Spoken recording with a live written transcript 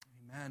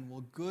Amen.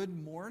 Well, good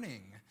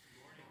morning.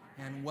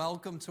 And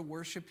welcome to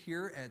worship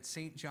here at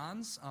St.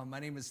 John's. My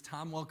name is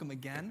Tom. Welcome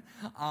again.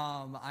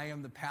 I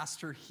am the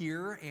pastor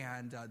here,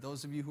 and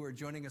those of you who are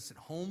joining us at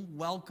home,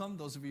 welcome.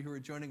 Those of you who are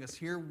joining us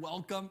here,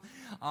 welcome.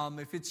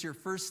 If it's your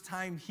first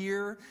time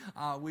here,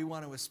 we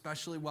want to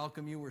especially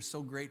welcome you. We're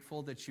so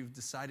grateful that you've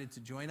decided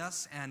to join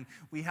us, and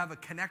we have a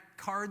Connect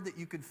card that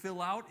you could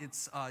fill out.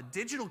 It's a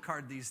digital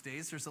card these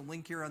days. There's a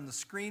link here on the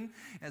screen,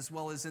 as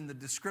well as in the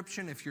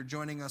description if you're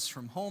joining us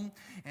from home.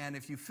 And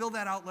if you fill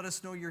that out, let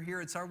us know you're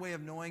here. It's our way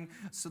of knowing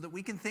so that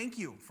we can thank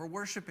you for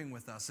worshiping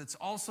with us. It's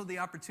also the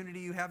opportunity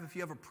you have if you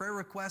have a prayer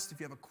request,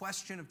 if you have a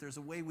question, if there's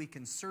a way we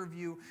can serve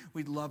you,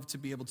 we'd love to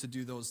be able to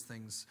do those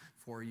things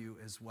for you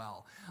as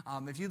well.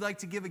 If you'd like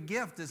to give a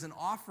gift as an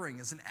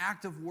offering, as an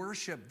act of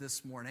worship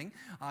this morning,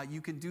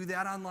 you can do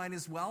that online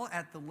as well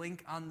at the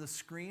link on the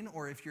screen,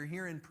 or if you're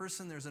here in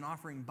person, there's an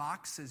offering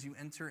box as you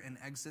enter and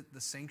exit the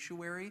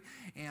sanctuary.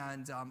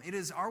 And it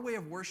is our way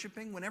of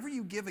worshiping. Whenever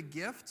you give a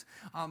gift,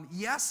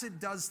 yes, it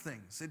does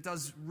things. It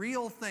does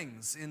real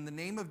things in the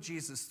name of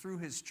Jesus through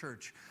his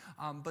church.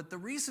 But the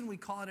reason we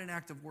call it an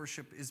act of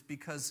worship is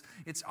because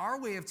it's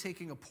our way of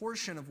taking a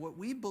portion of what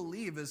we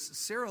believe, as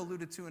Sarah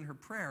alluded to in her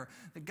prayer,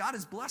 that God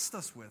has blessed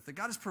us with, that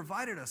God has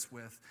provided us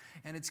with,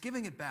 and it's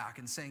giving it back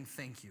and saying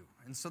thank you.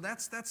 And so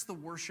that's the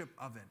worship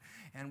of it.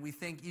 And we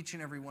thank each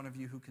and every one of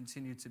you who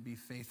continue to be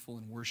faithful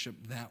in worship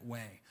that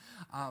way.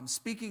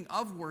 Speaking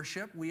of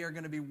worship, we are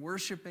going to be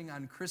worshiping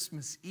on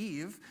Christmas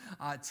Eve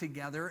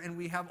together, and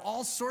we have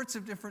all sorts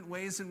of different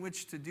ways in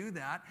which to do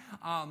that.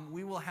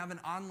 We will have an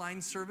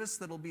online service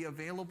that'll be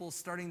available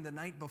starting the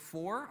night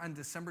before on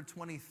December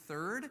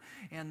 23rd,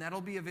 and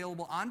that'll be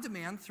available on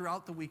demand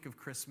throughout the week of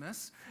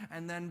Christmas.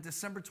 And then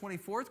December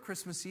 24th,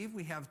 Christmas Eve,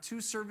 we have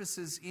two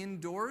services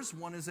indoors.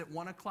 One is at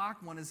 1 o'clock,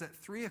 one is at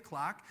 3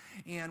 o'clock,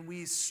 and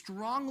we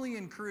strongly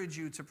encourage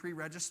you to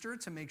pre-register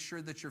to make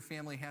sure that your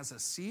family has a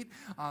seat.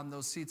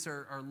 Those seats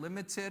are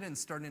limited and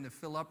starting to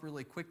fill up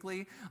really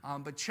quickly,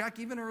 but check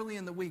even early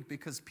in the week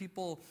because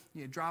people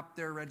drop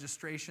their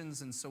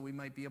registrations, and so we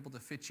might be able to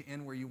fit you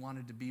in where you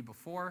wanted to be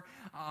before.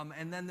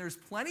 And then there's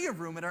plenty of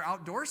room at our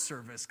outdoor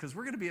service because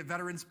we're going to be at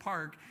Veterans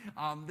Park.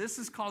 This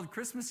is called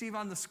Christmas Eve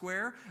on the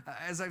Square.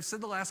 As I've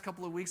said the last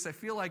couple of weeks, I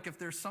feel like if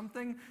there's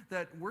something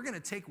that we're going to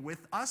take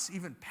with us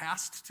even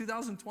past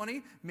 2020,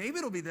 maybe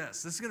it'll be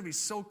this. This is going to be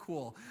so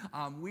cool.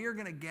 We are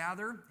going to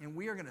gather and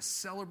we are going to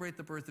celebrate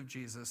the birth of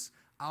Jesus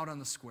out on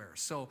the square.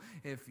 So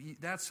if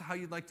that's how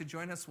you'd like to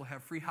join us, we'll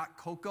have free hot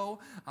cocoa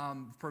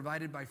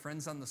provided by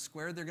Friends on the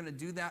Square. They're going to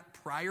do that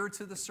prior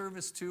to the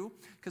service too,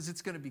 because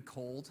it's going to be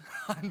cold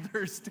on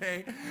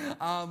Thursday.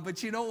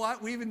 But you know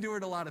what? We've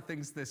endured a lot of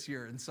things this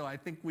year, and so I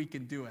think we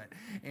can do it.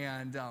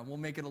 And we'll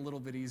make it a little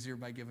bit easier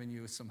by giving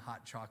you some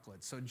hot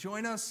chocolate. So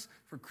join us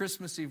for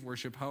Christmas Eve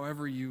worship,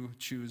 however you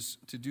choose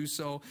to do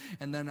so.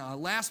 And then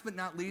last but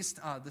not least,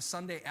 the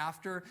Sunday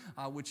after,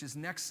 which is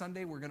next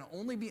Sunday, we're going to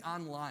only be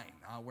online.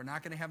 We're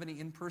not going to have any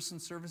in-person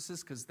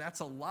services because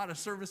that's a lot of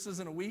services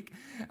in a week.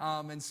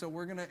 And so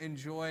we're going to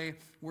enjoy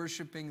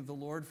worshiping the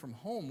Lord from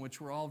home, which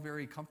we're all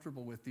very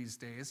comfortable with these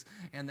days.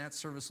 And that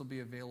service will be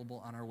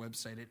available on our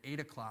website at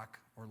 8 o'clock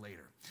or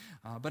later.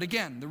 But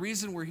again, the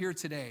reason we're here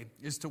today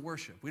is to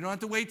worship. We don't have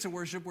to wait to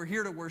worship. We're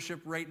here to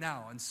worship right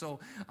now. And so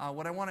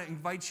what I want to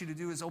invite you to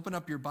do is open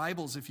up your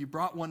Bibles. If you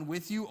brought one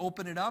with you,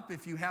 open it up.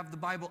 If you have the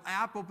Bible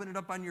app, open it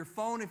up on your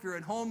phone. If you're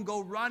at home,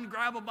 go run,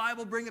 grab a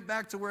Bible, bring it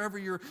back to wherever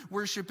you're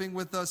worshiping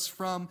with us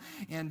from,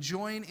 and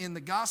join in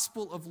the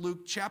Gospel of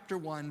Luke chapter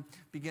 1,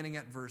 beginning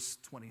at verse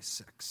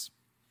 26.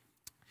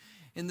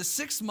 In the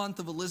 6th month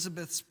of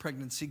Elizabeth's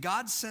pregnancy,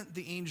 God sent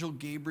the angel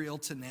Gabriel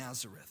to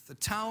Nazareth, a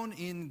town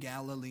in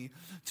Galilee,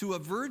 to a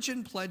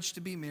virgin pledged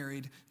to be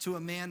married to a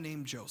man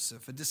named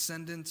Joseph, a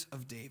descendant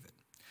of David.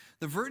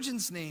 The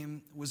virgin's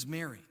name was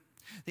Mary.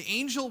 The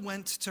angel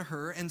went to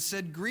her and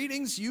said,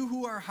 "Greetings, you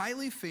who are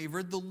highly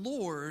favored, the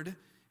Lord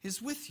is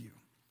with you."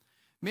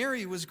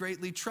 Mary was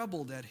greatly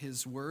troubled at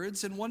his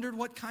words and wondered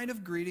what kind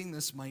of greeting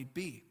this might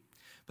be.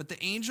 But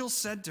the angel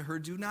said to her,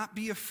 "Do not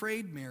be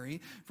afraid,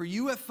 Mary, for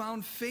you have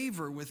found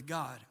favor with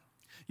God.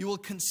 You will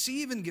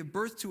conceive and give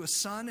birth to a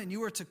son, and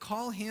you are to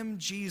call him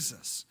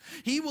Jesus.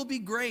 He will be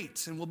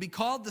great and will be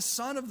called the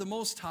Son of the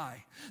Most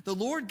High. The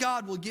Lord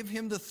God will give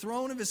him the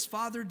throne of his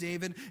father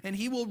David, and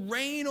he will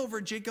reign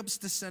over Jacob's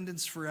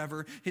descendants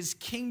forever. His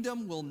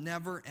kingdom will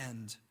never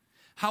end."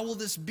 "How will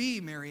this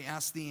be?" Mary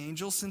asked the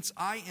angel, "since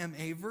I am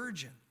a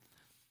virgin?"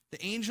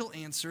 The angel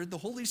answered, "The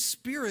Holy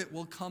Spirit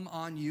will come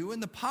on you,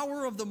 and the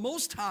power of the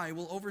Most High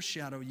will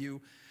overshadow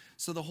you.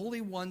 So the Holy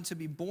One to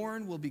be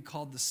born will be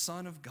called the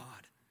Son of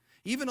God.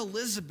 Even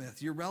Elizabeth,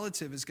 your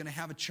relative, is going to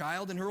have a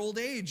child in her old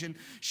age, and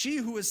she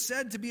who is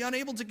said to be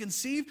unable to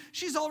conceive,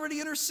 she's already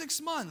in her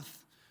 6th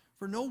month.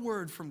 For no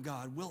word from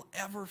God will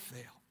ever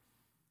fail."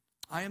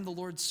 "I am the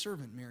Lord's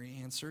servant," Mary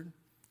answered.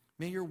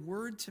 "May your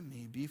word to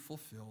me be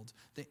fulfilled."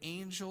 The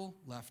angel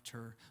left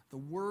her. The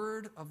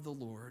word of the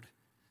Lord.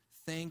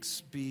 Thanks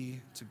be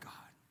to God.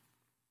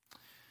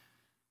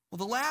 Well,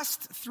 the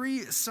last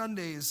 3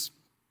 Sundays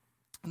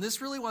And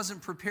this really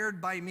wasn't prepared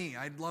by me.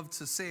 I'd love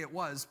to say it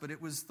was, but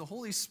it was the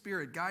Holy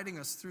Spirit guiding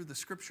us through the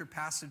scripture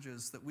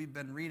passages that we've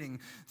been reading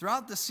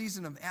throughout the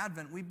season of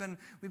Advent. We've been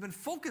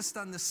focused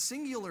on this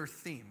singular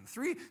theme.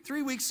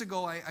 Three weeks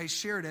ago, I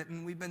shared it,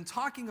 and we've been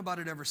talking about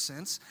it ever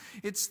since.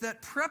 It's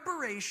that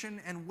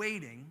preparation and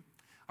waiting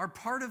are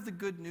part of the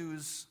good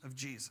news of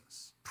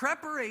Jesus.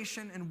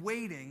 Preparation and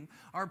waiting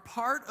are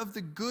part of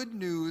the good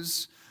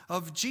news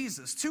of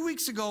Jesus. 2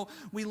 weeks ago,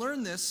 we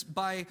learned this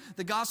by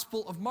the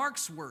Gospel of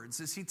Mark's words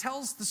as he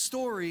tells the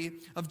story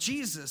of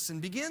Jesus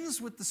and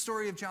begins with the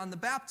story of John the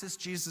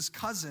Baptist, Jesus'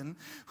 cousin,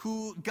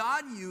 who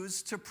God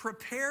used to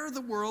prepare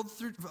the world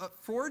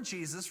for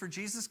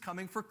Jesus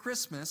coming for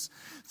Christmas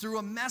through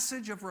a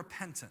message of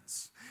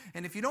repentance.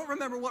 And if you don't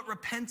remember what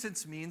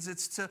repentance means,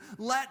 it's to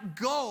let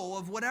go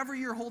of whatever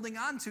you're holding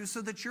on to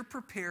so that you're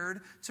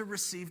prepared to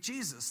receive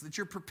Jesus, that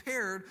you're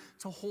prepared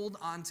to hold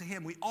on to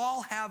him. We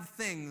all have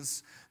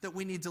things that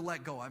we need to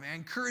let go of. I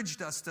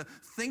encouraged us to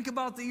think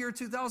about the year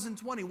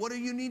 2020. What do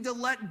you need to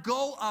let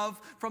go of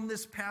from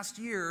this past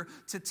year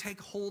to take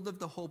hold of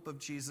the hope of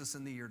Jesus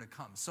in the year to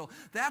come? So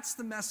that's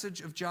the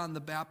message of John the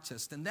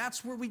Baptist. And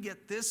that's where we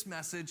get this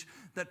message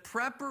that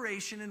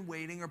preparation and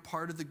waiting are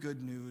part of the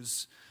good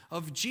news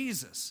of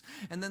Jesus.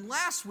 And then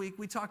last week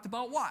we talked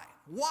about why.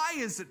 Why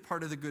is it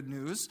part of the good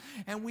news?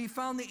 And we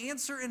found the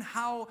answer in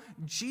how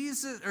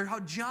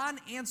John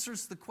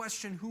answers the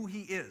question who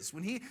he is.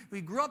 When he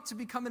grew up to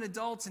become an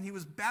adult and he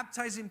was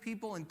baptizing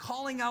people and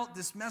calling out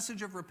this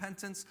message of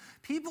repentance,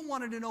 people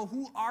wanted to know,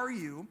 who are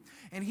you?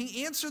 And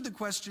he answered the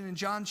question in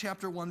John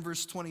chapter 1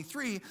 verse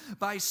 23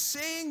 by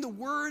saying the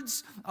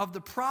words of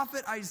the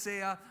prophet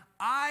Isaiah,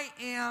 "I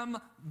am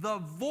the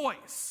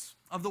voice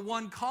of the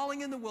one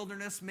calling in the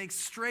wilderness, make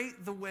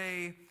straight the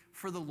way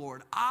for the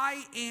Lord."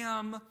 I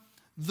am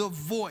the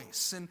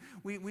voice. And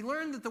we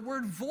learned that the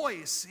word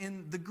voice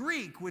in the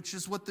Greek, which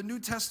is what the New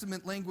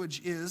Testament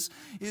language is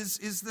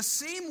the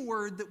same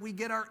word that we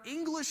get our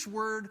English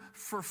word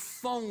for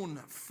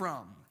phone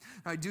from.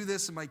 I do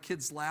this and my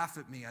kids laugh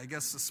at me. I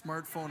guess the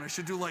smartphone, I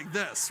should do like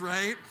this,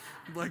 right?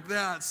 Like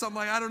that. Something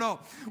like, I don't know.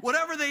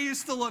 Whatever they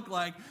used to look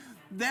like,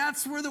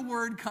 that's where the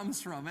word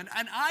comes from. And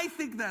I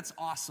think that's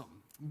awesome.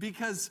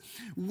 Because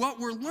what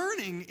we're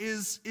learning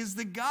is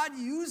that God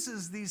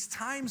uses these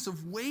times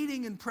of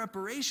waiting and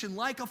preparation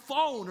like a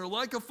phone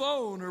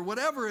or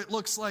whatever it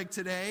looks like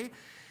today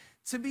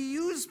to be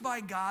used by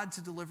God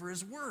to deliver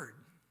his word.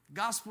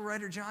 Gospel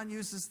writer John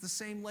uses the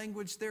same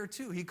language there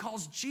too. He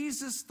calls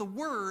Jesus the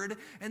Word,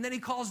 and then he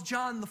calls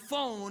John the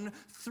phone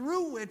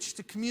through which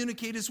to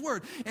communicate his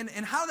word. And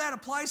how that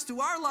applies to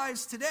our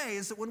lives today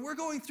is that when we're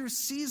going through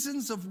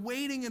seasons of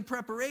waiting and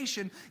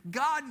preparation,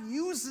 God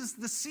uses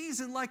the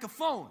season like a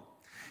phone.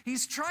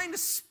 He's trying to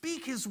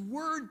speak his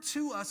word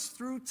to us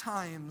through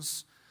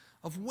times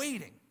of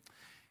waiting.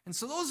 And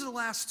so those are the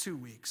last 2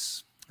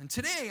 weeks. And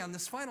today, on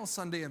this final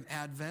Sunday of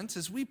Advent,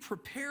 as we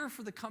prepare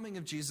for the coming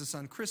of Jesus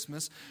on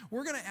Christmas,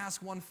 we're going to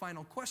ask one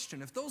final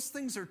question. If those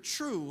things are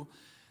true,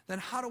 then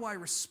how do I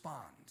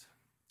respond?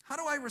 How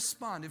do I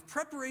respond? If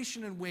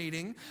preparation and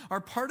waiting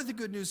are part of the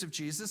good news of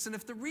Jesus, and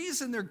if the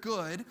reason they're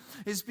good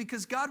is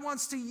because God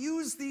wants to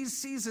use these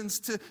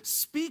seasons to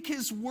speak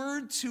his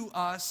word to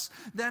us,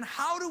 then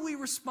how do we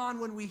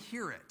respond when we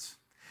hear it?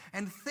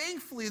 And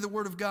thankfully, the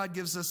Word of God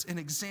gives us an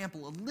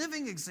example, a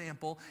living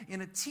example, in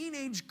a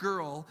teenage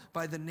girl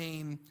by the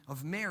name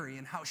of Mary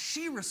and how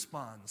she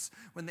responds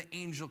when the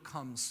angel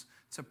comes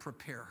to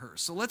prepare her.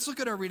 So let's look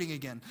at our reading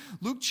again.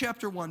 Luke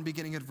chapter 1,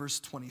 beginning at verse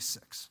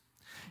 26.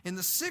 In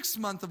the 6th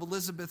month of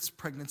Elizabeth's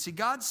pregnancy,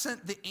 God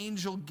sent the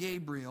angel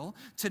Gabriel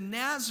to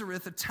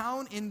Nazareth, a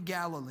town in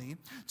Galilee,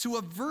 to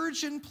a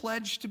virgin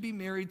pledged to be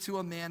married to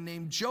a man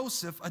named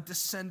Joseph, a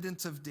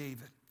descendant of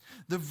David.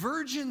 The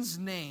virgin's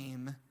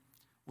name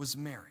was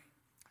Mary.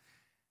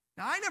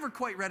 Now, I never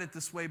quite read it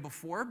this way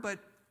before, but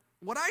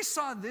what I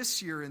saw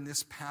this year in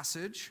this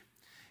passage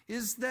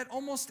is that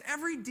almost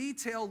every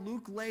detail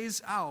Luke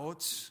lays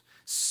out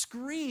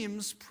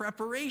screams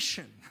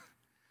preparation.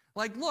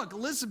 Like, look,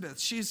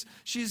 Elizabeth, she's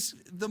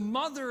the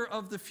mother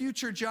of the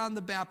future John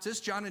the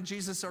Baptist. John and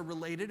Jesus are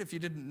related, if you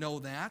didn't know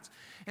that.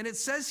 And it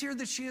says here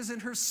that she is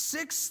in her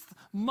 6th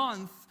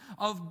month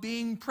of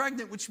being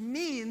pregnant, which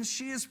means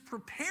she is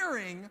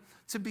preparing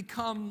to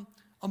become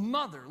a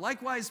mother.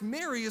 Likewise,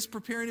 Mary is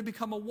preparing to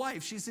become a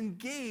wife. She's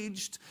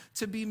engaged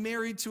to be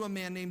married to a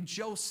man named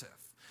Joseph.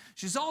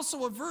 She's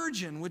also a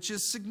virgin, which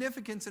is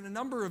significant in a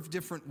number of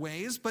different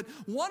ways, but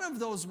one of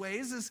those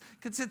ways is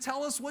to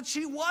tell us what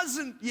she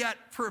wasn't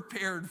yet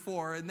prepared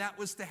for, and that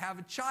was to have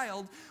a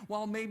child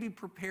while maybe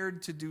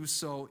prepared to do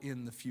so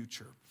in the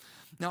future.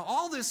 Now,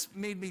 all this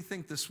made me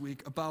think this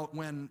week about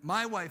when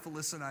my wife,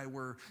 Alyssa, and I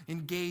were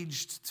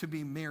engaged to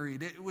be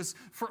married. It was,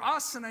 for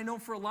us, and I know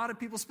for a lot of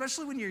people,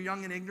 especially when you're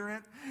young and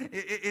ignorant,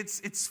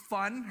 it's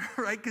fun,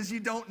 right? Because you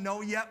don't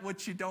know yet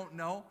what you don't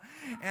know.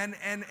 And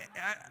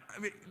I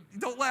mean,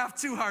 don't laugh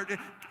too hard.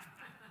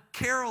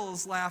 Carol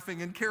is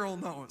laughing, and Carol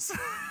knows.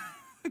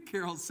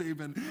 Carol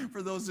Sabin,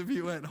 for those of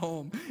you at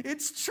home.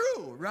 It's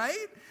true,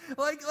 right?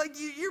 Like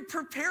you're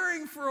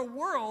preparing for a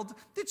world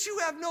that you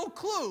have no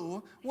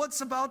clue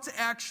what's about to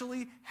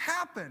actually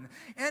happen.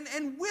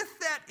 And with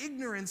that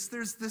ignorance,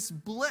 there's this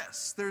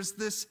bliss, there's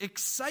this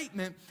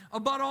excitement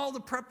about all the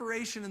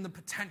preparation and the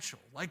potential,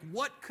 like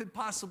what could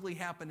possibly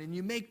happen. And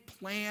you make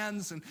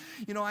plans, and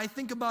I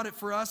think about it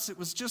for us, it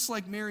was just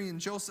like Mary and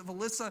Joseph.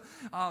 Alyssa,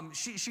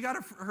 she got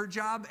her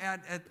job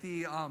at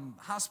the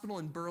hospital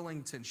in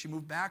Burlington. She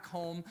moved back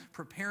home,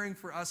 preparing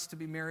for us to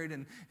be married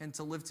and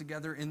to live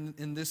together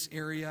in this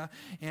area.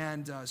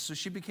 And so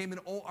she became an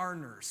OR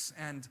nurse,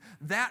 and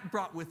that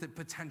brought with it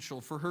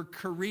potential for her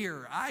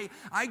career.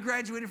 I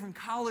graduated from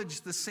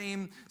college the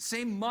same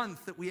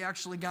month that we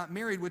actually got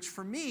married, which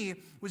for me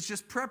was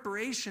just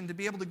preparation to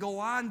be able to go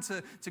on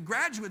to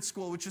graduate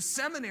school, which was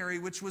seminary,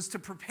 which was to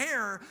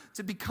prepare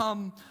to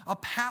become a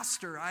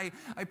pastor. I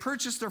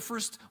purchased our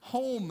first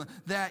home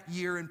that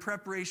year in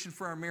preparation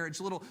for our marriage,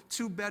 a little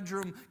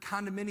 2-bedroom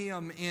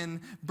condominium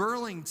in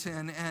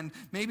Burlington. And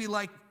maybe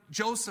like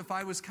Joseph,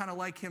 I was kind of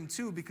like him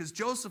too, because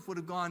Joseph would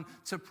have gone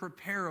to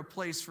prepare a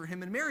place for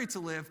him and Mary to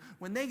live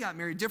when they got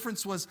married.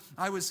 Difference was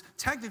I was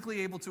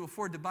technically able to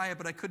afford to buy it,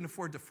 but I couldn't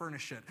afford to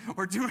furnish it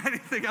or do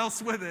anything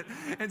else with it.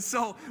 And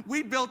so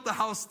we built the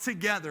house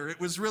together. It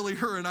was really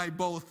her and I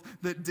both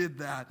that did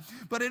that.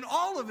 But in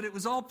all of it, it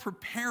was all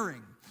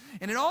preparing.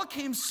 And it all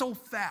came so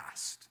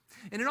fast.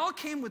 And it all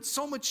came with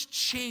so much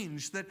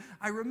change that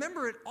I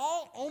remember it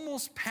all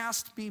almost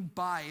passed me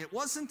by. It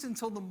wasn't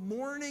until the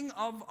morning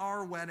of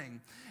our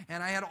wedding,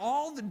 and I had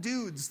all the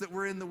dudes that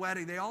were in the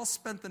wedding. They all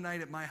spent the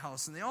night at my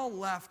house, and they all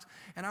left,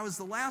 and I was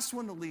the last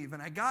one to leave.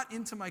 And I got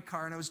into my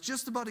car, and I was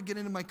just about to get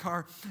into my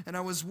car, and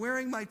I was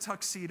wearing my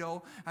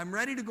tuxedo. I'm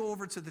ready to go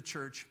over to the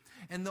church,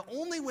 and the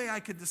only way I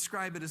could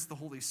describe it is the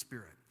Holy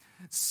Spirit.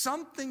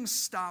 Something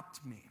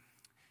stopped me.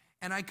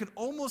 And I could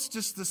almost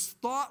just, this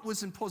thought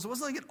was imposed. It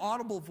wasn't like an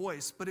audible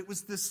voice, but it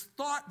was this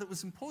thought that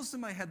was imposed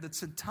in my head that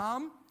said,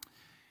 Tom,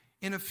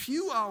 in a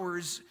few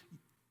hours,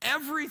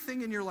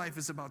 everything in your life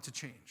is about to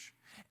change.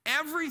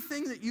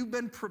 Everything that you've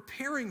been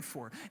preparing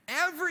for,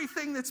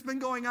 everything that's been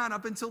going on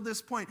up until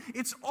this point,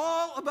 it's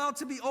all about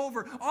to be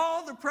over.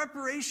 All the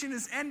preparation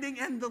is ending,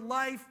 and the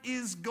life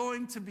is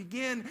going to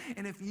begin.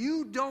 And if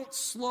you don't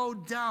slow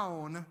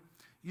down,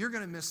 you're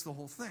going to miss the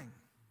whole thing.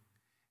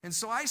 And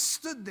so I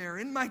stood there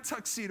in my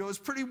tuxedo, it was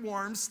pretty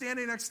warm,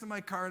 standing next to my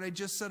car, and I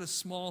just said a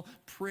small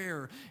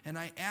prayer. And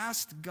I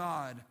asked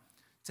God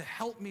to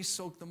help me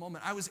soak the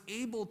moment. I was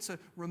able to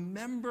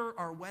remember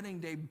our wedding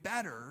day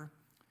better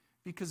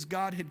because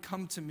God had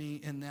come to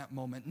me in that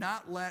moment,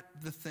 not let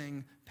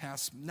anything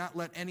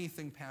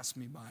pass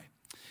me by.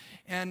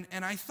 And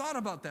I thought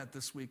about that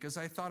this week as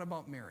I thought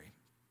about Mary.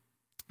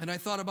 And I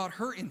thought about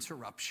her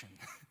interruption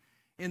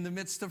in the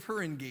midst of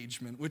her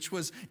engagement, which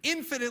was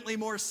infinitely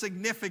more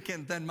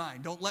significant than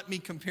mine. Don't let me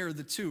compare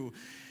the two.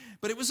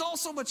 But it was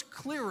also much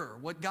clearer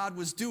what God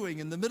was doing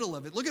in the middle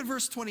of it. Look at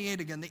verse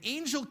 28 again. The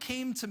angel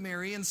came to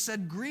Mary and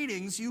said,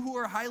 "Greetings, you who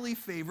are highly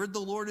favored,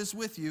 the Lord is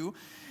with you."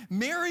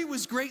 Mary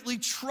was greatly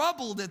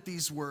troubled at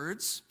these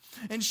words,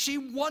 and she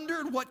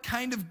wondered what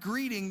kind of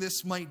greeting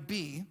this might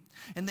be.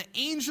 And the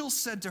angel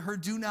said to her,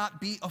 "Do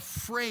not be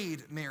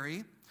afraid,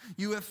 Mary.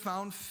 You have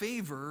found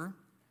favor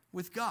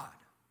with God."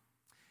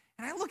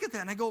 And I look at that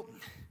and I go,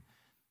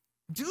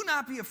 do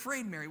not be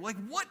afraid, Mary. Like,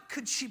 what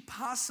could she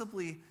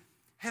possibly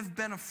have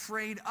been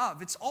afraid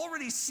of? It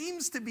already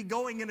seems to be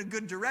going in a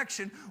good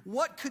direction.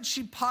 What could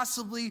she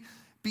possibly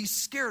be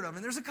scared of?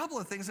 And there's a couple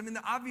of things. I mean,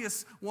 the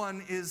obvious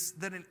one is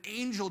that an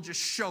angel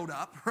just showed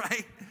up,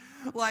 right?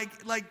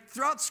 Like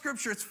throughout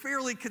Scripture, it's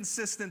fairly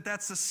consistent.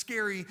 That's a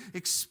scary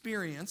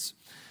experience.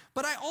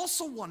 But I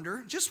also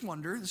wonder,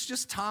 it's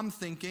just Tom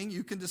thinking.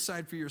 You can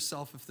decide for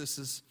yourself if this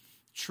is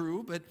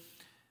true, but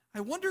I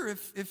wonder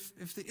if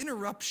the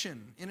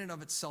interruption in and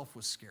of itself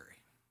was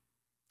scary.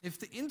 If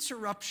the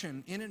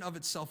interruption in and of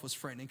itself was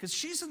frightening. Because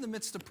she's in the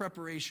midst of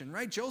preparation,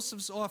 right?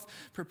 Joseph's off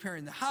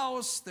preparing the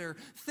house. They're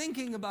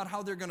thinking about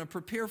how they're going to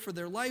prepare for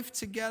their life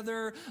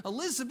together.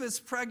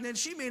 Elizabeth's pregnant.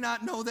 She may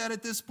not know that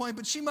at this point,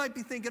 but she might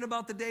be thinking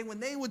about the day when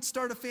they would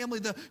start a family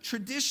the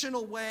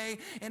traditional way.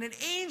 And an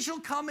angel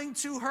coming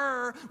to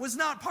her was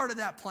not part of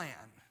that plan.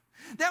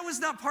 That was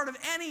not part of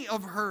any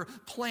of her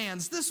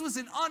plans. This was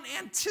an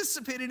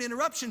unanticipated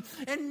interruption,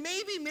 and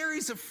maybe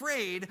Mary's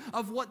afraid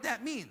of what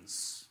that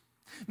means.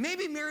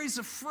 Maybe Mary's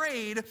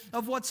afraid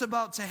of what's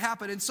about to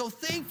happen. And so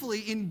thankfully,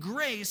 in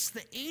grace,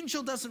 the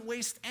angel doesn't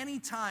waste any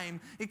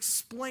time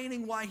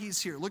explaining why he's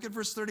here. Look at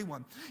verse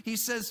 31. He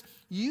says,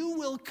 "You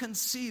will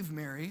conceive,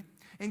 Mary,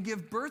 and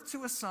give birth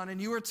to a son,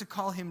 and you are to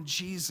call him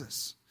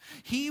Jesus.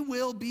 He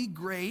will be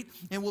great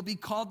and will be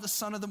called the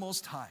Son of the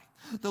Most High.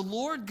 The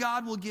Lord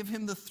God will give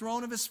him the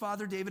throne of his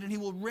father David, and he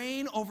will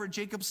reign over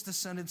Jacob's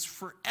descendants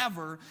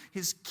forever.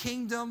 His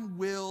kingdom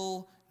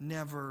will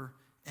never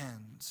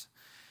end."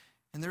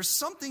 And there's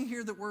something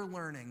here that we're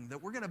learning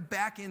that we're going to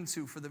back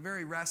into for the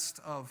very rest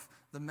of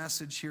the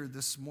message here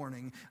this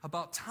morning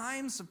about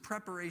times of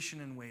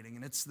preparation and waiting.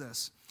 And it's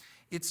this: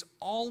 it's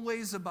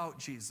always about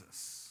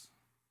Jesus.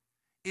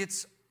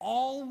 It's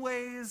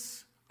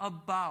always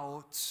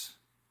about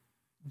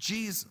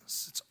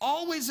Jesus. It's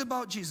always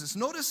about Jesus.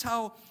 Notice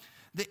how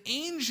the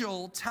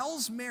angel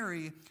tells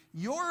Mary,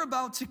 you're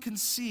about to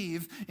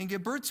conceive and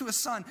give birth to a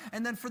son.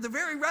 And then for the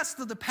very rest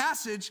of the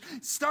passage,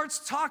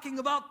 starts talking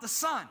about the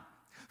son.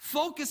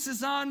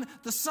 Focuses on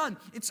the son.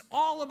 It's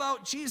all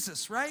about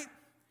Jesus, right?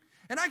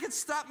 And I could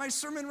stop my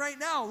sermon right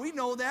now. We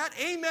know that.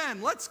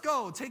 Amen. Let's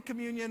go. Take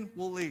communion.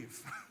 We'll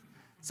leave.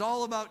 It's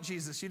all about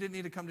Jesus. You didn't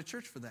need to come to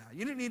church for that.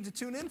 You didn't need to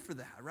tune in for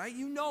that, right?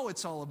 You know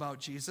it's all about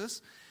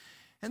Jesus.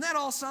 And that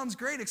all sounds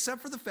great,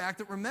 except for the fact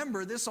that,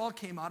 remember, this all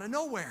came out of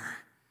nowhere.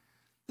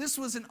 This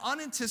was an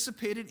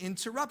unanticipated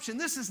interruption.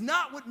 This is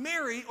not what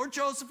Mary or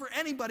Joseph or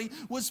anybody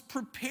was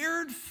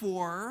prepared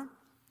for.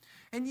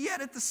 And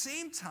yet, at the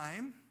same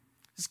time,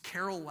 as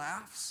Carol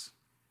laughs,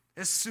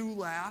 as Sue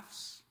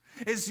laughs,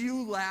 as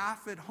you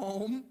laugh at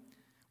home,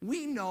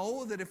 we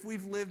know that if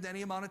we've lived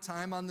any amount of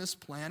time on this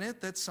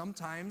planet, that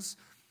sometimes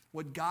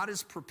what God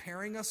is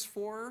preparing us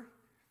for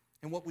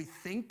and what we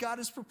think God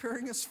is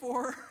preparing us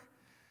for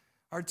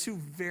are two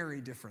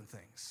very different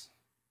things.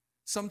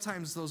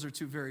 Sometimes those are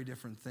two very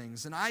different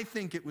things. And I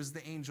think it was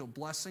the angel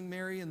blessing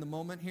Mary in the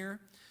moment here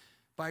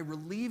by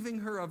relieving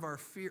her of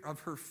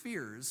her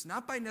fears,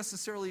 not by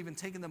necessarily even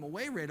taking them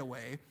away right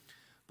away,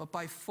 but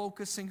by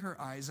focusing her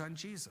eyes on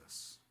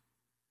Jesus.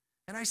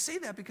 And I say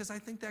that because I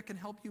think that can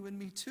help you and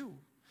me too.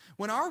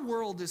 When our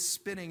world is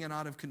spinning and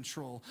out of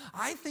control,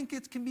 I think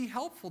it can be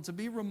helpful to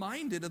be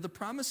reminded of the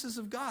promises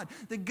of God,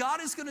 that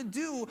God is going to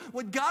do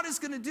what God is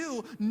going to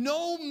do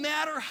no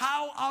matter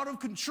how out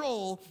of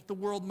control the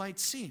world might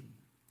seem.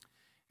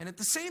 And at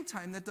the same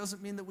time, that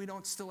doesn't mean that we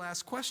don't still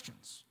ask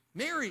questions.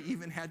 Mary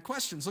even had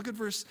questions. Look at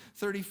verse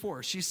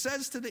 34. She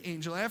says to the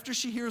angel, after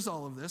she hears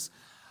all of this,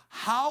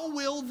 "How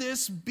will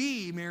this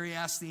be," Mary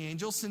asked the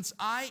angel, "since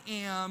I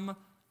am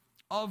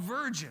a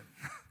virgin?"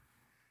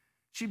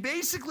 She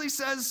basically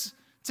says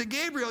to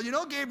Gabriel, you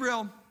know,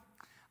 Gabriel,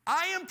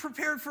 I am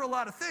prepared for a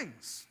lot of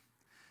things,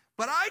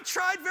 but I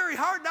tried very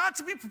hard not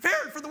to be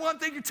prepared for the one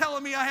thing you're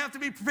telling me I have to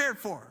be prepared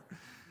for.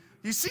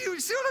 You see what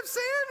I'm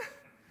saying?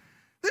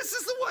 This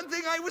is the one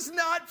thing I was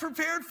not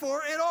prepared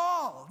for at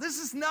all. This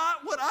is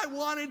not what I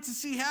wanted to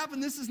see happen.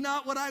 This is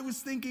not what I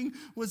was thinking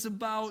was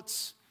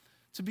about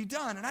to be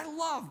done. And I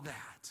love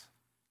that.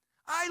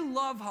 I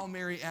love how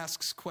Mary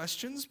asks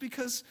questions,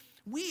 because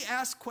we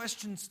ask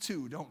questions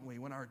too, don't we,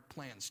 when our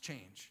plans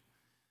change?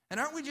 And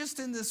aren't we just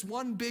in this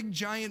one big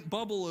giant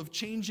bubble of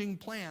changing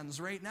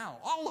plans right now?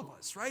 All of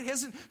us, right?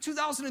 Hasn't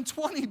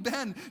 2020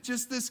 been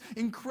just this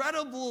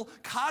incredible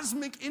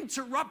cosmic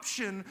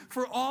interruption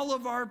for all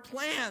of our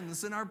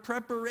plans and our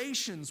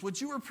preparations?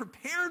 What you were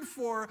prepared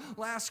for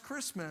last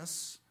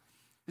Christmas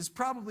is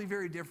probably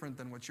very different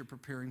than what you're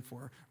preparing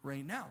for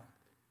right now.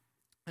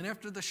 And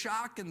after the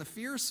shock and the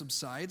fear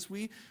subsides,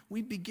 we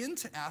begin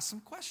to ask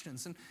some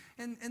questions.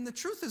 And the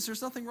truth is,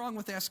 there's nothing wrong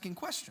with asking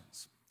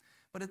questions.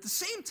 But at the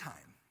same time,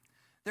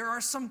 there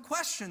are some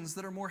questions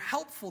that are more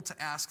helpful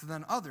to ask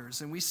than others.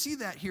 And we see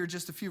that here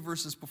just a few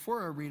verses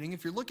before our reading.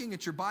 If you're looking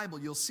at your Bible,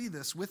 you'll see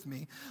this with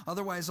me.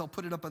 Otherwise, I'll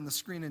put it up on the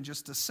screen in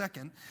just a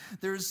second.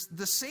 There's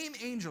the same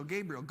angel,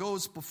 Gabriel,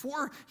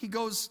 before he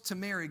goes to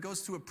Mary,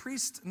 goes to a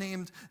priest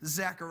named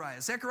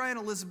Zechariah. Zechariah and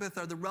Elizabeth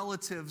are the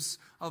relatives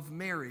of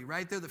Mary,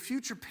 right? They're the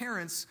future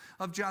parents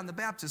of John the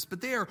Baptist,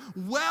 but they are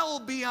well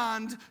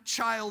beyond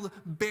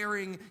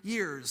childbearing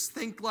years.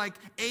 Think like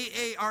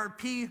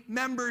AARP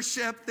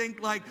membership,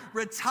 think like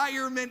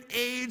retirement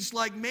age,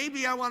 like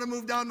maybe I want to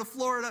move down to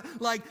Florida.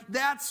 Like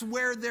that's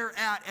where they're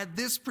at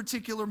this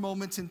particular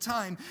moment in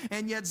time.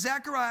 And yet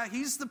Zechariah,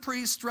 he's the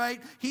priest,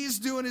 right? He's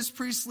doing his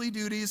priestly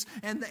duties,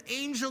 and the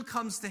angel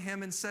comes to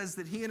him and says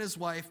that he and his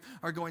wife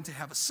are going to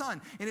have a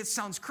son. And it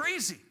sounds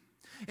crazy.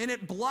 And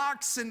it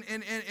blocks and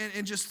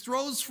just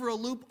throws for a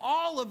loop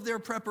all of their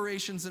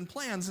preparations and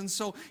plans. And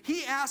so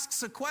he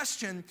asks a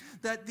question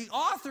that the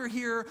author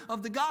here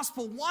of the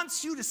gospel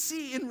wants you to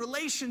see in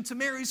relation to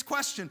Mary's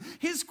question.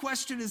 His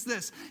question is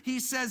this. He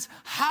says,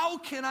 "How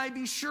can I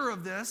be sure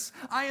of this?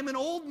 I am an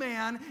old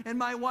man and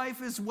my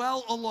wife is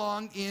well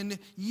along in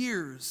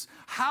years.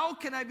 How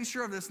can I be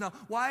sure of this?" Now,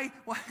 why?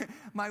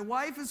 My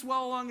wife is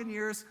well along in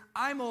years.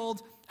 I'm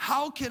old.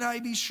 How can I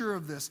be sure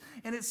of this?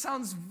 And it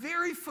sounds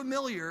very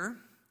familiar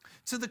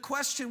to the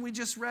question we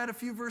just read a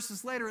few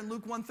verses later in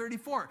Luke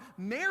 1:34.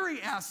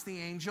 Mary asked the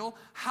angel,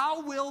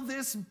 "How will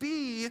this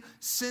be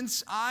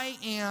since I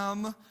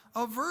am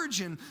a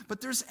virgin?"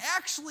 But there's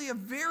actually a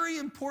very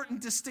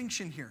important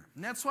distinction here.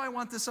 And that's why I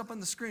want this up on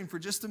the screen for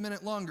just a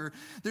minute longer.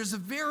 There's a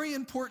very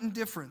important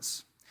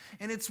difference.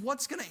 And it's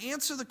what's going to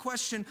answer the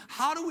question,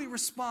 how do we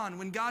respond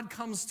when God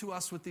comes to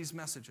us with these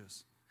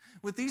messages?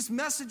 With these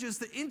messages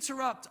that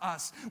interrupt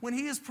us, when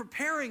he is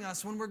preparing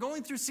us, when we're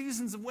going through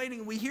seasons of waiting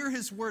and we hear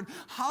his word,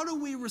 how do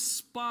we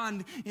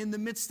respond in the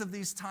midst of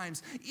these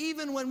times?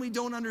 Even when we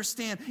don't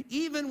understand,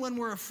 even when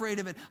we're afraid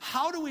of it,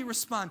 how do we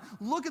respond?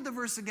 Look at the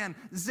verse again.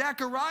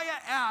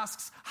 Zechariah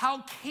asks,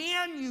 "How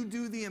can you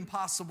do the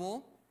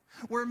impossible?"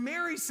 Where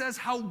Mary says,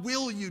 "How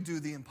will you do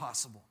the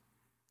impossible?"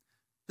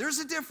 There's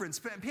a difference.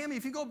 Pammy,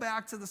 if you go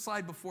back to the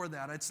slide before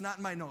that, it's not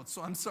in my notes,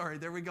 so I'm sorry.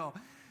 There we go.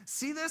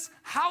 See this?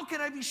 How can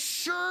I be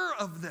sure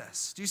of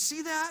this? Do you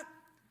see that?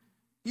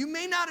 You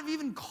may not have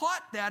even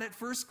caught that at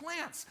first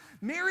glance.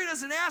 Mary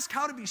doesn't ask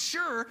how to be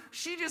sure.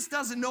 She just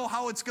doesn't know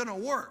how it's going to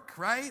work,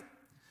 right?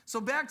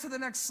 So back to the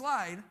next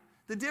slide.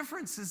 The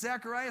difference is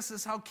Zechariah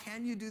says, how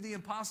can you do the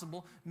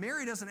impossible?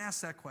 Mary doesn't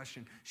ask that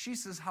question. She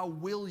says, how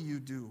will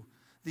you do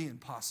the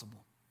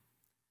impossible?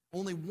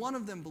 Only one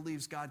of them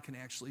believes God can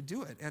actually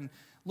do it. And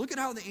look at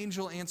how the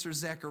angel answers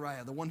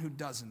Zechariah, the one who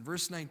doesn't.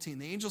 Verse 19,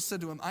 the angel said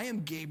to him, I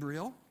am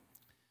Gabriel.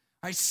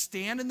 I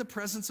stand in the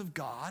presence of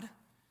God,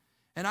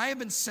 and I have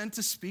been sent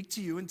to speak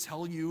to you and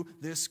tell you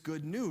this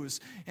good news.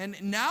 And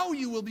now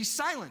you will be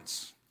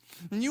silent,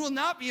 and you will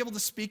not be able to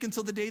speak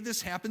until the day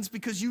this happens,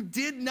 because you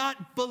did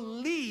not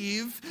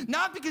believe,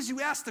 not because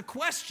you asked a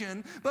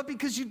question, but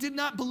because you did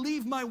not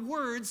believe my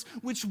words,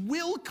 which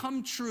will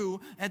come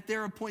true at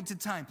their appointed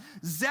time.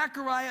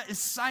 Zechariah is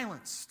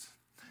silenced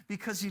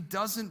because he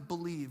doesn't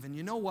believe. And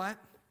you know what?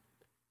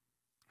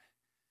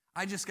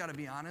 I just got to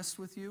be honest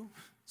with you.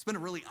 It's been a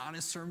really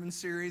honest sermon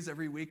series.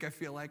 Every week I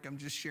feel like I'm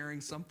just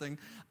sharing something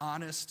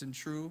honest and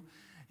true.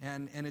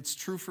 And it's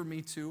true for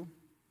me too.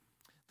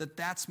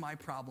 That's my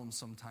problem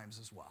sometimes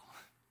as well.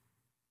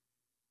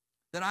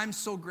 That I'm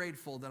so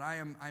grateful that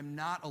I'm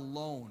not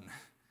alone.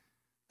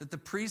 That the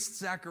priest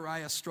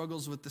Zechariah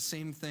struggles with the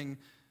same thing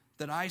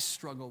that I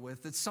struggle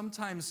with. That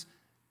sometimes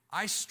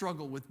I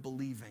struggle with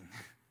believing.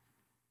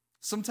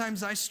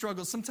 Sometimes I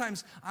struggle.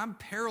 Sometimes I'm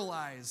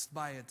paralyzed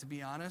by it, to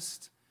be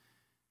honest.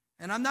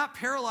 And I'm not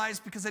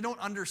paralyzed because I don't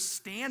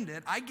understand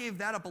it. I gave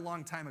that up a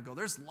long time ago.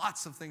 There's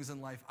lots of things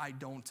in life I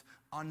don't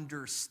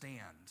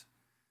understand.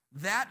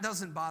 That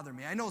doesn't bother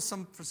me. I know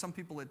for some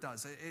people it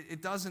does.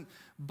 It doesn't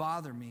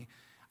bother me.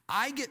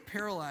 I get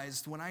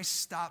paralyzed when I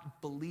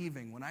stop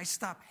believing, when I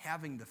stop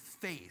having the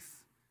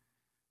faith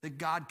that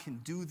God can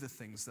do the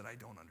things that I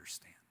don't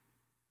understand.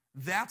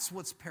 That's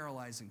what's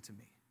paralyzing to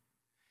me.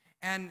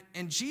 And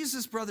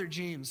Jesus' brother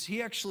James,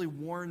 he actually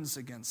warns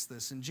against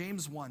this. In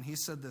James 1, he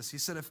said this. He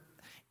said, if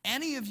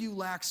any of you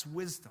lacks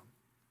wisdom,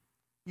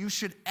 you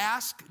should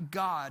ask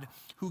God,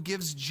 who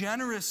gives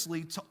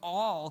generously to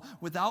all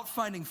without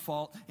finding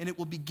fault, and it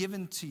will be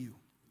given to you.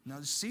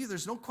 Now, see,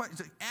 there's no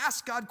question.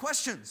 Ask God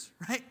questions,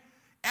 right?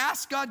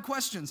 Ask God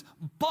questions.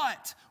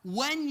 But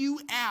when you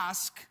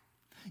ask,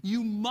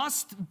 you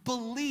must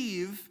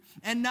believe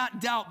and not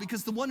doubt,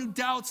 because the one who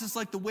doubts is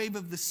like the wave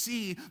of the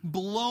sea,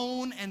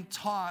 blown and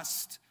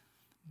tossed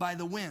by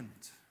the wind.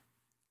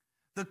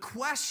 The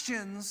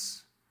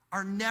questions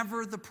are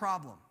never the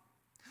problem.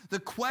 The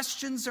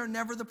questions are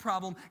never the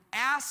problem.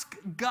 Ask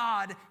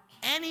God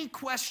any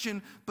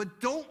question,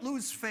 but don't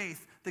lose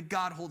faith that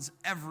God holds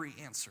every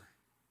answer.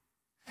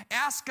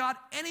 Ask God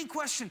any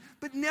question,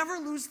 but never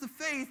lose the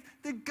faith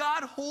that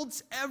God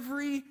holds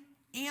every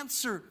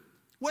answer,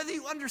 whether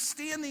you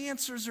understand the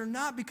answers or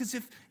not, because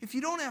if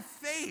you don't have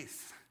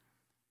faith,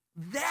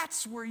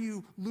 that's where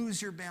you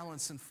lose your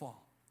balance and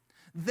fall.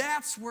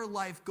 That's where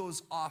life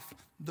goes off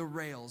the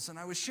rails. And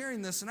I was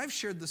sharing this, and I've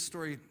shared this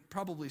story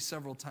probably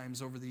several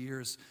times over the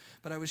years,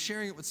 but I was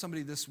sharing it with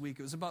somebody this week.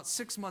 It was about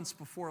 6 months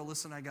before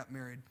Alyssa and I got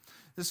married.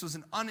 This was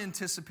an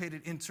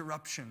unanticipated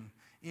interruption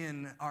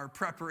in our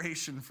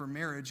preparation for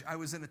marriage. I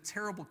was in a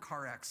terrible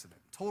car accident.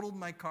 Totaled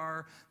my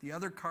car. The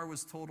other car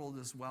was totaled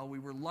as well. We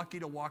were lucky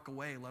to walk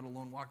away, let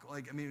alone walk.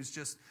 It was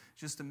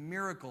just a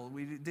miracle.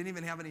 We didn't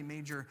even have any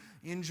major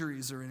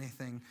injuries or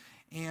anything.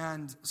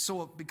 And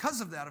so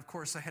because of that, of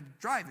course, I had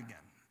to drive again.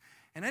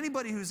 And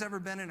anybody who's ever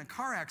been in a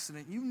car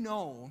accident, you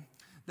know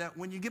that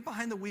when you get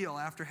behind the wheel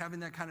after having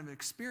that kind of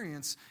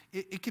experience,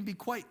 it can be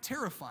quite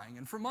terrifying.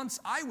 And for months,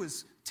 I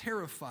was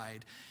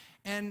terrified.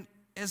 And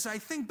as I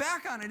think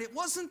back on it, it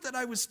wasn't that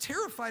I was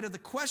terrified of the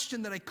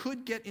question that I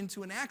could get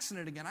into an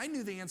accident again. I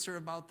knew the answer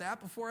about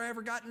that before I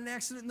ever got in an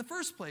accident in the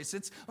first place.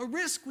 It's a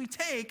risk we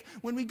take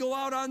when we go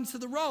out onto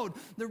the road.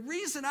 The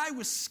reason I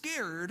was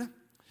scared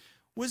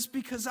was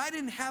because I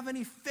didn't have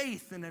any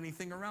faith in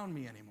anything around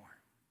me anymore.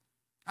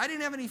 I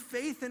didn't have any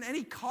faith in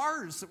any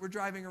cars that were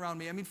driving around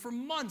me. I mean, for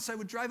months, I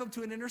would drive up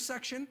to an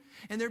intersection,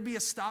 and there'd be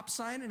a stop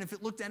sign, and if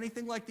it looked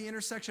anything like the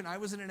intersection I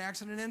was in an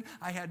accident in,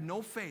 I had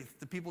no faith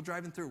the people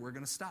driving through were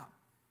going to stop.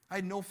 I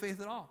had no faith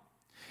at all.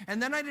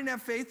 And then I didn't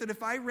have faith that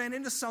if I ran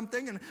into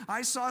something and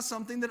I saw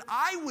something that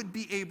I would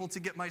be able to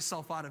get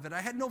myself out of it.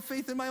 I had no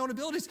faith in my own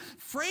abilities.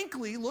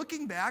 Frankly,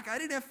 looking back, I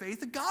didn't have faith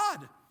that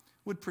God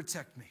would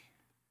protect me.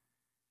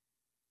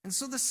 And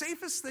so the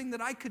safest thing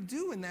that I could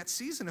do in that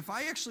season, if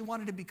I actually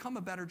wanted to become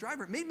a better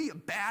driver, it made me a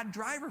bad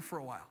driver for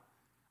a while.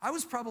 I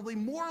was probably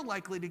more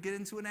likely to get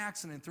into an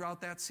accident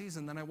throughout that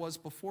season than I was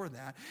before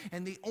that.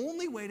 And the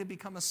only way to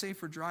become a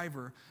safer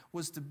driver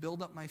was to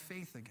build up my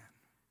faith again.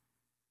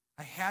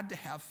 I had to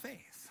have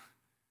faith.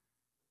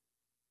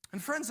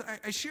 And friends,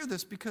 I share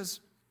this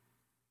because,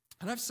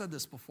 and I've said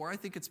this before, I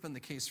think it's been the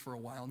case for a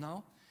while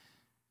now,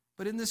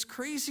 but in this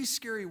crazy,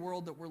 scary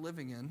world that we're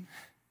living in,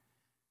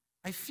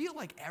 I feel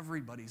like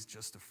everybody's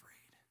just afraid.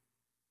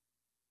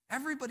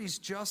 Everybody's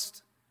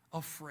just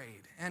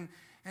afraid. And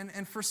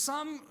And for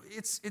some,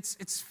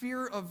 it's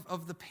fear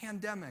of the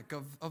pandemic,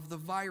 of the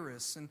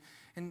virus.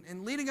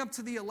 And leading up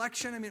to the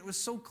election, I mean, it was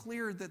so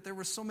clear that there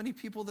were so many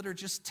people that are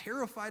just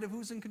terrified of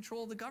who's in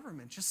control of the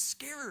government, just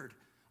scared,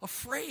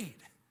 afraid.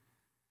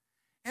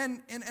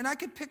 And I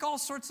could pick all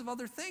sorts of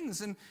other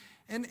things. And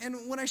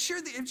when I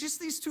share just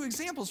these two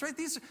examples, right,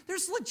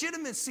 there's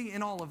legitimacy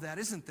in all of that,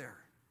 isn't there?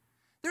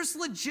 There's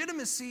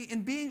legitimacy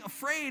in being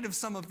afraid of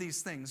some of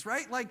these things,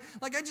 right? Like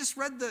I just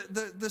read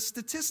the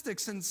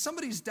statistics, and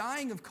somebody's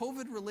dying of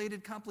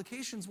COVID-related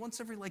complications once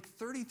every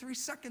 33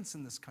 seconds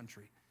in this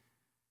country.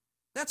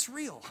 That's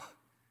real.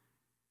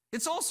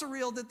 It's also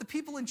real that the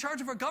people in charge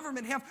of our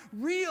government have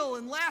real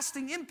and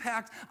lasting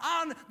impact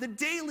on the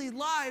daily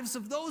lives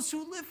of those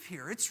who live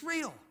here. It's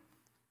real.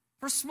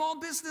 For small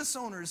business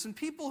owners and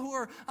people who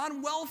are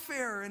on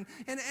welfare and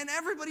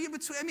everybody in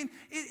between. I mean,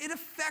 it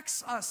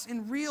affects us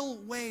in real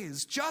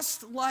ways,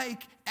 just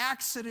like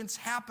accidents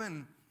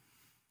happen.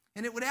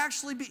 And it would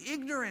actually be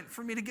ignorant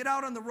for me to get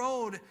out on the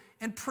road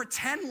and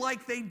pretend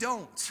like they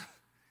don't.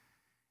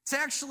 It's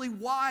actually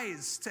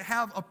wise to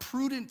have a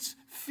prudent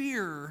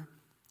fear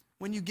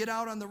when you get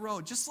out on the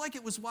road. Just like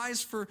it was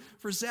wise for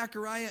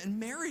Zechariah and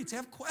Mary to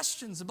have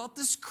questions about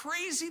this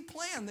crazy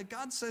plan that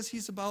God says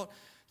he's about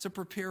to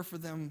prepare for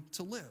them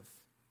to live.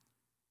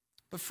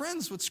 But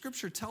friends, what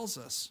Scripture tells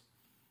us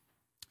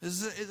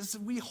is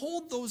we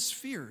hold those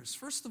fears.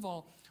 First of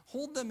all,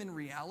 hold them in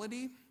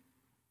reality.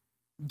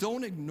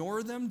 Don't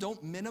ignore them.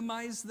 Don't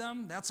minimize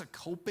them. That's a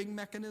coping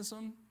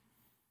mechanism.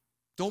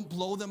 Don't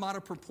blow them out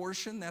of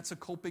proportion. That's a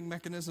coping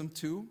mechanism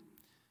too.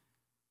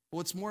 But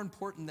what's more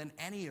important than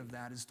any of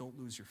that is don't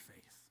lose your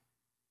faith.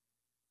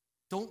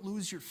 Don't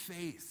lose your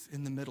faith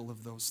in the middle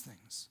of those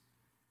things.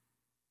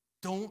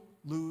 Don't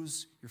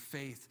lose your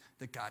faith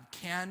that God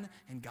can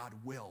and God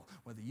will,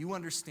 whether you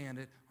understand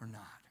it or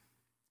not.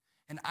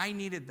 And I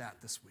needed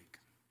that this week.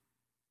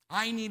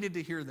 I needed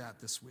to hear that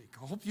this week.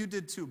 I hope you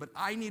did too, but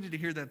I needed to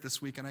hear that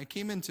this week. And I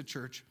came into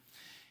church,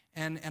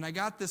 and I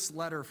got this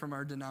letter from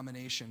our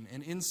denomination,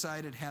 and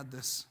inside it had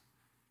this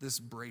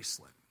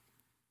bracelet.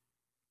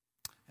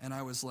 And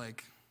I was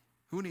like,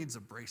 who needs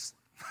a bracelet?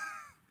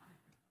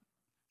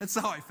 That's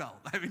how I felt.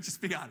 I mean,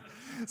 just be honest.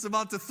 It's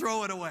about to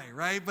throw it away,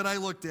 right? But I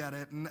looked at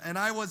it, and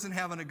I wasn't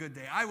having a good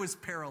day. I was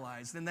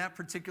paralyzed in that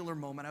particular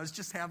moment. I was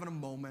just having a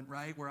moment,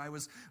 right, where I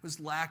was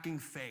lacking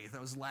faith.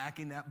 I was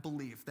lacking that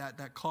belief,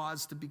 that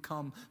cause to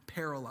become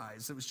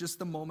paralyzed. It was just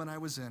the moment I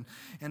was in.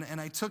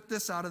 And I took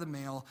this out of the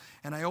mail,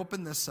 and I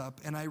opened this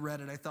up, and I read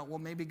it. I thought, well,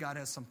 maybe God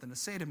has something to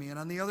say to me. And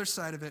on the other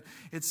side of it,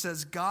 it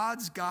says,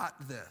 God's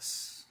got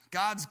this.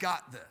 God's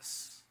got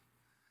this.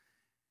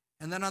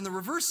 And then on the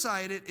reverse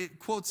side, it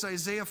quotes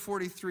Isaiah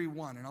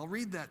 43:1, and I'll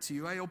read that to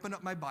you. I opened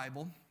up my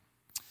Bible.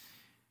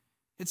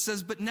 It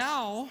says, but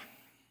now,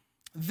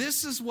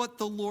 this is what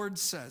the Lord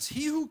says.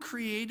 He who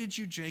created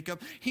you,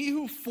 Jacob, he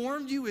who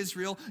formed you,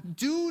 Israel,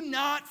 do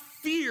not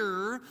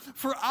fear,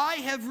 for I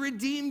have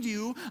redeemed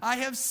you. I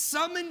have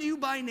summoned you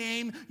by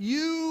name.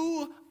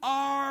 You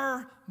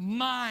are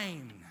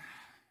mine.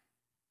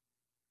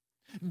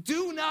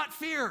 Do not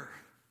fear.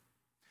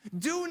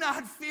 Do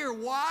not fear.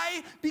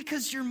 Why?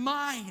 Because you're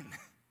mine.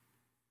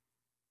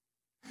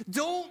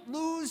 Don't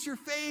lose your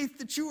faith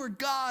that you are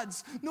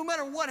God's, no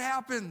matter what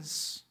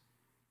happens.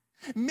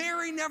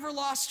 Mary never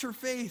lost her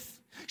faith.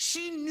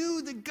 She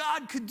knew that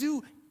God could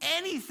do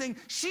anything.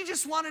 She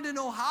just wanted to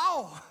know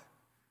how.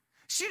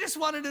 She just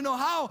wanted to know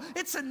how.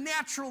 It's a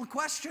natural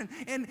question.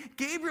 And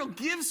Gabriel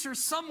gives her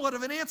somewhat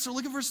of an answer.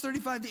 Look at verse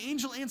 35. The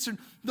angel answered,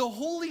 the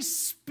Holy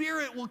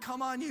Spirit will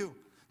come on you.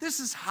 This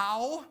is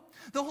how.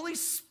 The Holy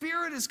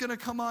Spirit is going to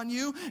come on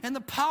you, and the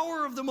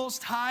power of the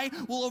Most High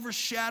will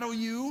overshadow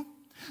you.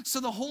 So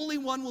the Holy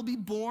One will be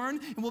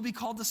born and will be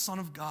called the Son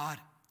of God.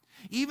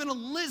 Even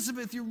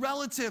Elizabeth, your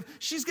relative,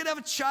 she's going to have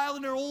a child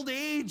in her old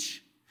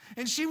age.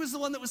 And she was the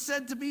one that was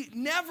said to be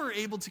never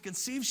able to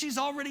conceive. She's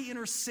already in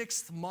her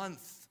 6th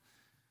month.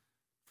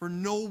 For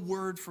no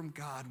word from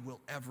God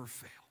will ever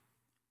fail.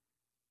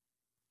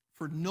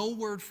 For no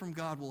word from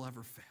God will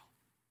ever fail.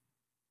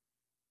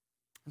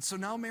 And so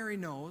now Mary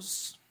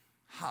knows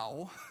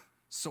how,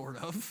 sort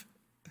of.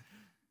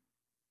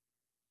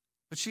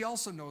 But she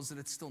also knows that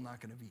it's still not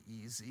going to be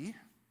easy.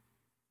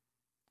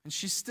 And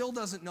she still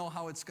doesn't know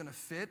how it's going to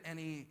fit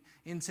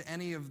into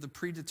any of the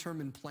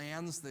predetermined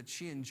plans that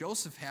she and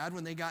Joseph had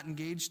when they got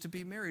engaged to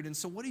be married. And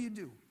so what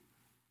do?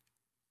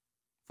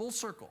 Full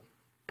circle.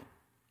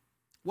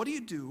 What do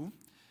you do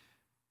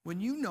when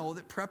you know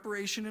that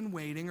preparation and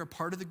waiting are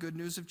part of the good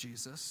news of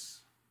Jesus?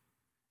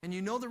 And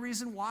you know the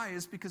reason why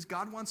is because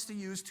God wants to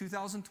use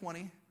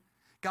 2020.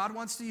 God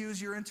wants to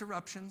use your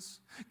interruptions.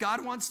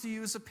 God wants to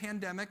use a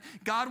pandemic.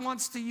 God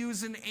wants to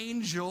use an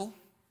angel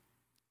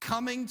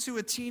coming to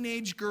a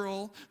teenage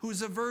girl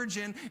who's a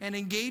virgin and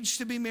engaged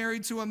to be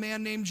married to a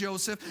man named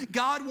Joseph.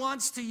 God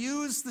wants to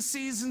use the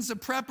seasons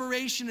of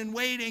preparation and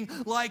waiting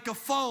like a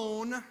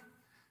phone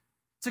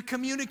to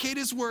communicate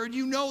his word.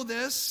 You know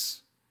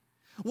this.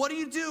 What do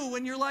you do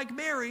when you're like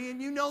Mary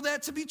and you know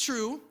that to be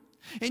true?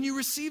 And you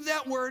receive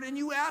that word and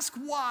you ask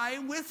why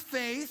with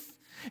faith.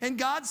 And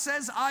God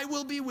says, I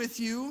will be with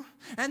you,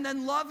 and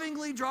then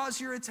lovingly draws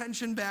your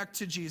attention back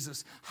to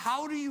Jesus.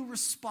 How do you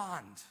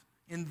respond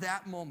in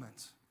that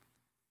moment?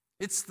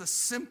 It's the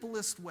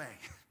simplest way.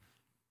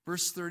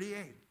 Verse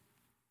 38,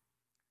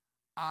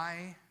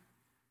 I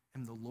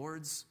am the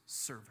Lord's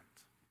servant.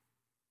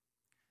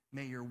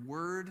 May your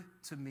word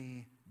to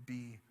me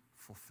be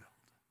fulfilled.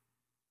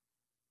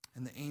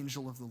 And the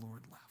angel of the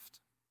Lord left.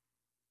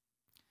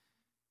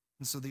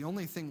 And so the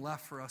only thing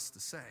left for us to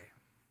say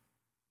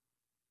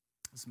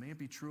is, may it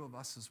be true of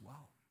us as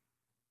well.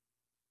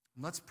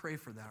 And let's pray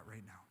for that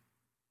right now.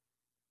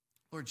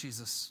 Lord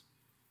Jesus,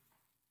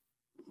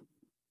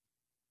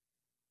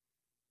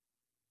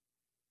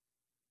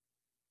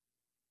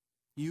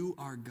 you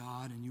are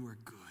God and you are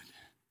good.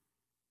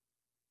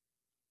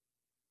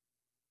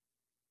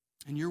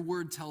 And your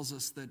word tells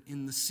us that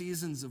in the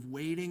seasons of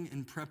waiting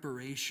and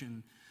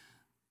preparation,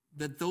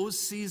 that those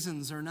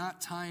seasons are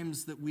not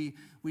times that we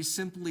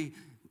simply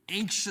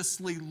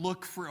anxiously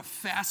look for a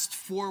fast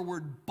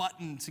forward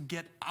button to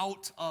get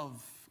out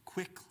of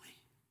quickly.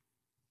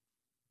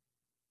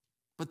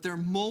 But they're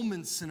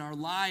moments in our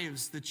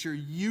lives that you're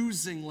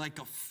using like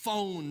a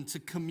phone to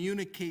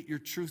communicate your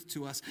truth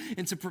to us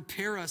and to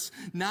prepare us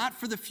not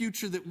for the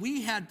future that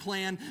we had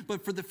planned,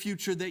 but for the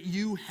future that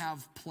you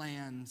have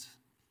planned.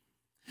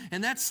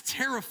 And that's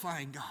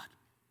terrifying, God.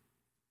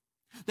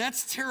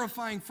 That's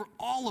terrifying for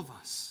all of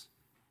us.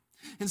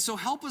 And so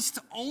help us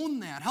to own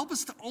that. Help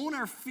us to own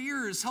our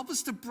fears. Help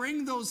us to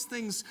bring those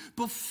things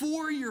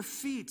before your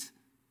feet,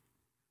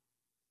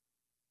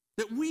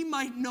 that we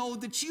might know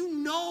that you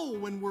know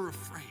when we're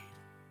afraid.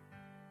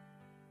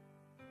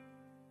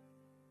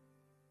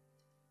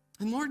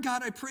 And Lord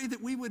God, I pray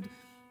that we would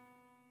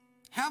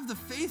have the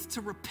faith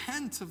to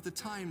repent of the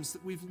times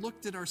that we've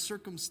looked at our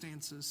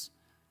circumstances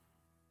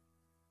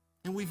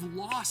and we've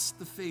lost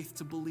the faith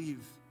to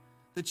believe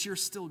that you're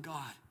still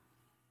God,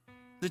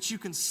 that you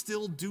can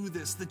still do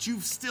this, that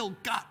you've still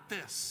got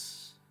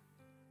this.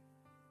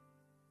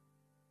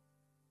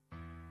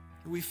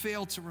 We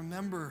fail to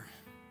remember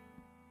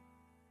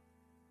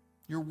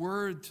your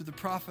word through the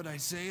prophet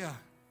Isaiah,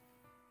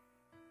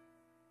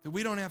 that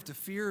we don't have to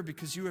fear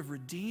because you have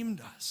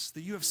redeemed us,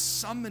 that you have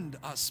summoned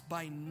us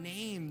by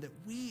name, that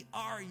we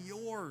are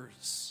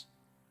yours.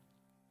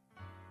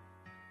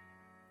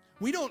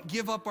 We don't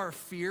give up our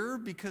fear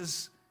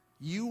because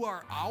you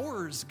are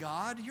ours,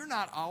 God. You're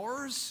not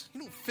ours.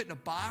 You don't fit in a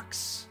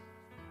box.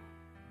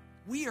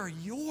 We are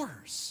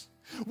yours.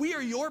 We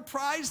are your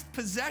prized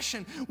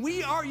possession.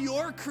 We are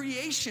your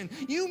creation.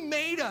 You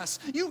made us.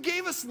 You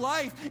gave us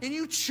life, and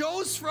you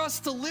chose for us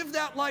to live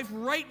that life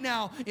right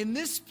now in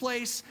this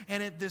place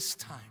and at this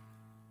time.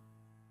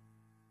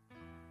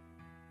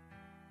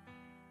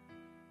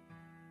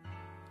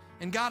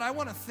 And God, I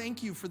want to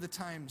thank you for the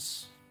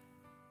times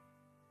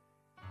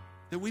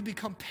that we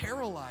become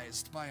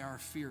paralyzed by our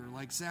fear,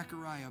 like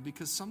Zechariah,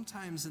 because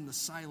sometimes in the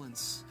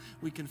silence,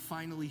 we can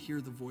finally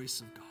hear the voice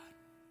of God.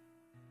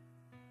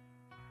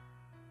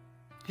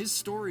 His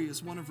story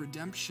is one of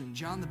redemption.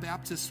 John the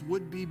Baptist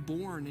would be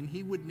born, and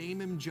he would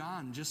name him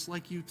John, just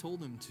like you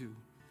told him to.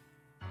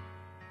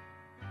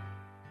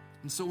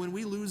 And so when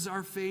we lose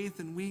our faith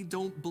and we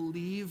don't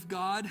believe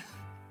God,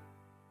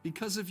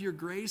 because of your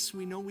grace,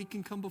 we know we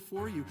can come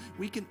before you.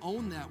 We can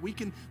own that. We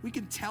can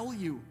tell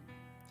you.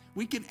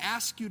 We can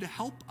ask you to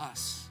help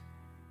us.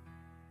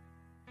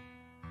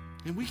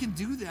 And we can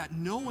do that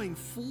knowing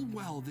full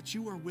well that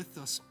you are with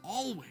us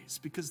always,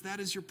 because that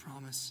is your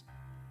promise.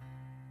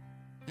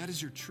 That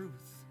is your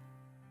truth.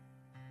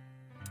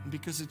 And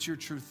because it's your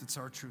truth, it's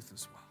our truth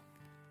as well.